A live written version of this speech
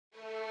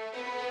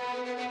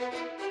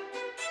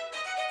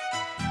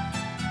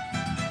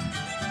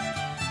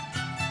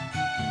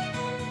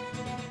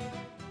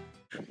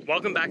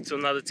Welcome back to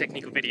another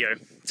technical video.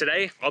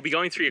 Today, I'll be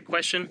going through your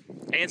question,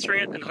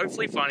 answering it, and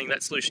hopefully finding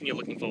that solution you're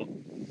looking for.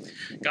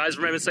 Guys,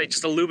 remember to stay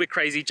just a little bit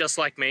crazy, just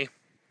like me,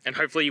 and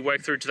hopefully you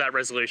work through to that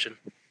resolution.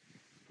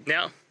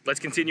 Now, let's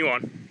continue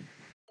on.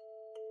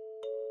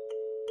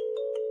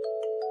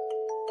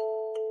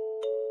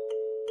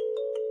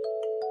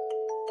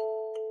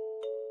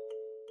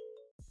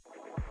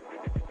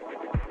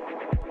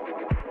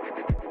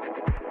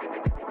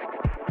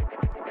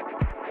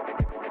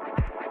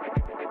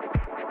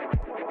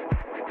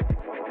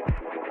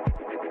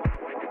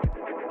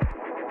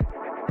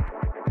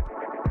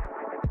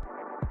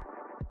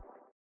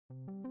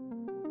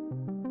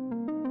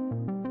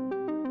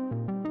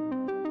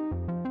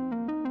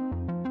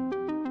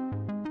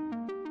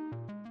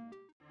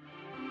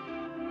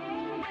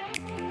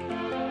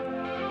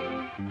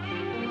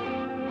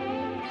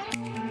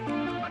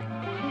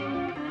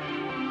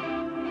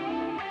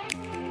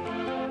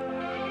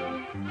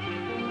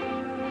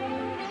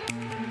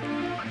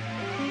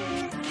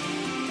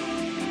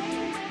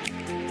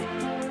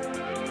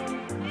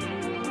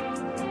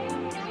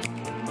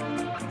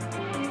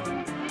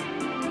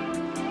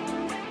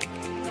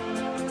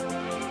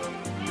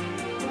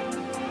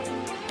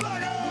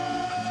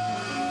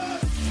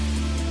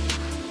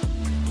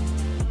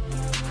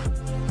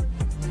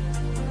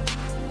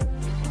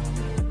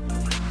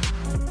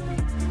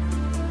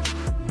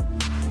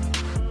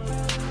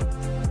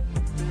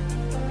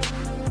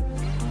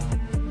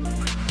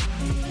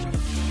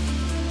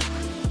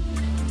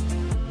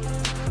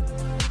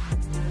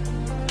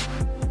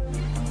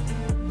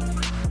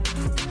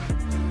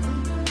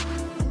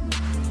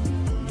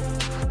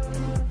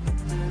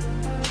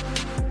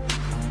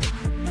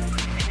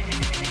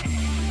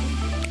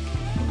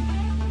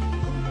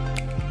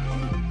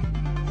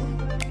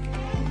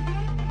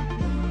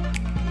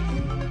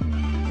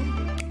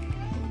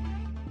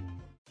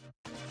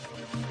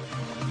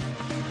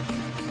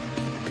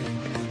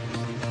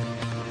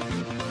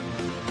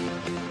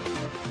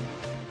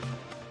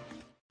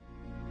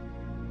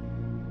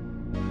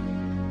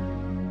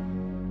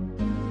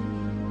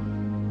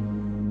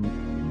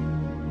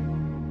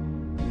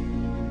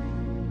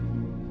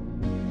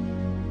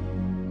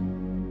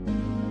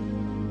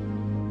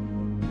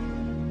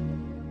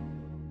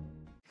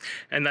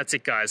 And that's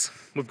it, guys.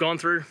 We've gone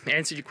through,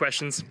 answered your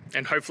questions,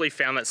 and hopefully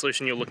found that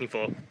solution you're looking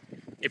for.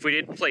 If we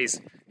did,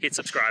 please hit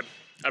subscribe.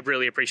 I'd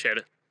really appreciate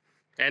it.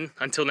 And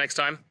until next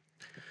time,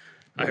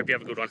 I hope you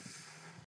have a good one.